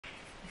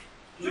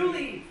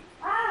Julie!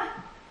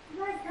 Ah! You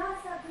guys gotta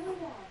stop doing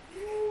that.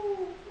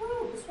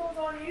 Woo! This one's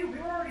on you. We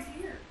were already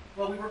here.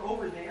 Well, we were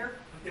over there,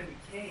 but then we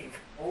came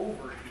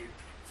over here.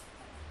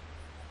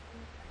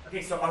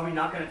 Okay, so are we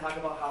not going to talk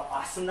about how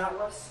awesome that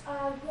was?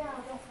 Yeah,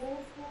 the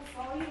whole school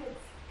saw you.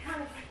 It's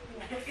kind of freaking me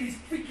out. It is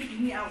freaking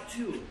me out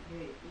too.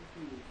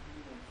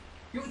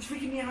 Yo, it's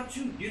freaking me out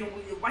too. You know,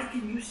 why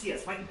can you see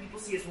us? Why can people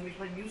see us when we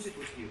play music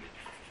with you?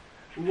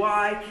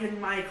 Why can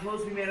my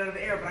clothes be made out of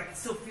air, but I can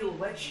still feel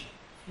wedgie?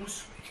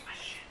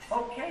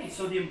 Okay,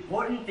 so the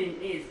important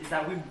thing is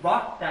that we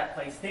rocked that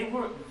place. They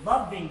were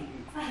loving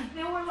you.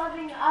 They were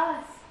loving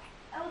us.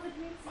 That was a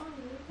great song,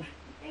 dude.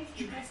 Thank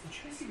you. Did you guys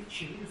see the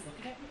cheerleaders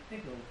looking at me? They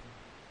go.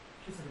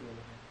 Just like a little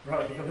bit. Bro,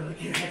 they were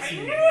looking at you.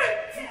 I knew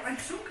it! Man, I'm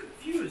so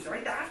confused,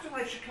 right? The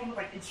afterlife should come with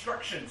like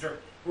instructions or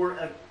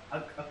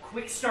a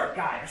quick start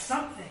guide or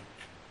something.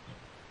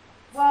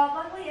 Well,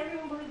 luckily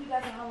everyone believed you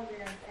guys are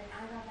holograms, and I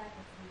got back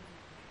with you.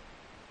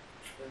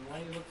 Then why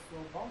you look so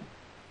bummed?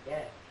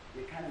 Yeah,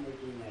 you're kind of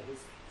making my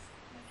face.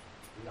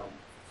 No.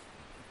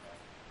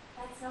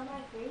 That's not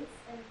my face,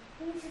 and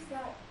things just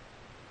got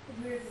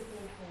weird with me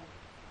at home.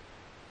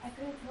 I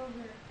couldn't tell her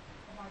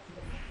about you.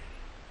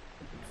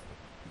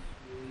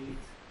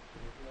 Sweet.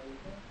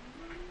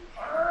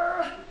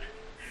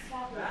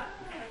 Stop it.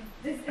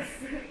 This is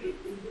serious.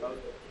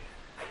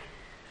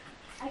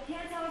 I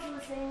can't tell if it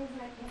was things,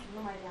 and I can't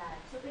tell my dad.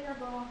 So they are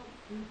both.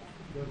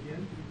 Go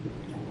again?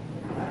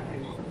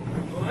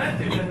 Well, that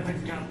dude doesn't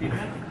make sense,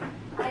 man.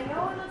 I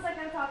know it looks like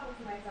I'm talking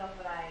to myself,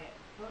 but I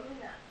totally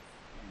not.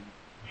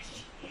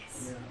 Yes.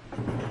 Yeah.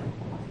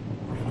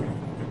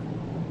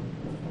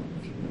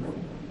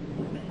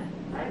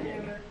 I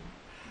never.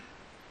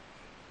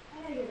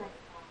 I gotta get back to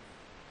class.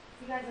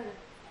 You guys are.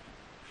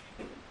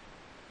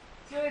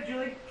 See you later,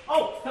 Julie.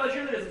 Oh, tell the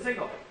cheerleaders I'm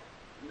single.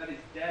 And that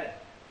he's dead.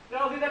 No,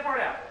 leave that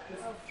part out.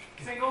 Just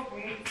single,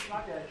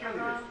 not dead.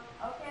 Cheerleaders.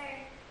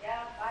 Okay.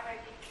 Yeah, bye,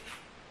 Mikey.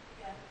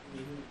 Yeah.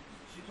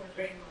 She's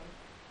great.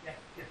 Yeah,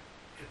 yeah.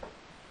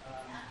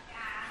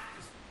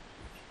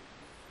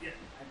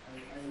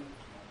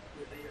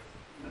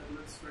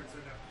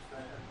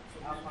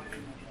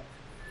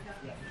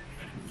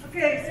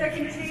 Okay,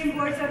 second team,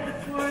 boys at the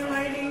floor,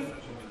 ladies.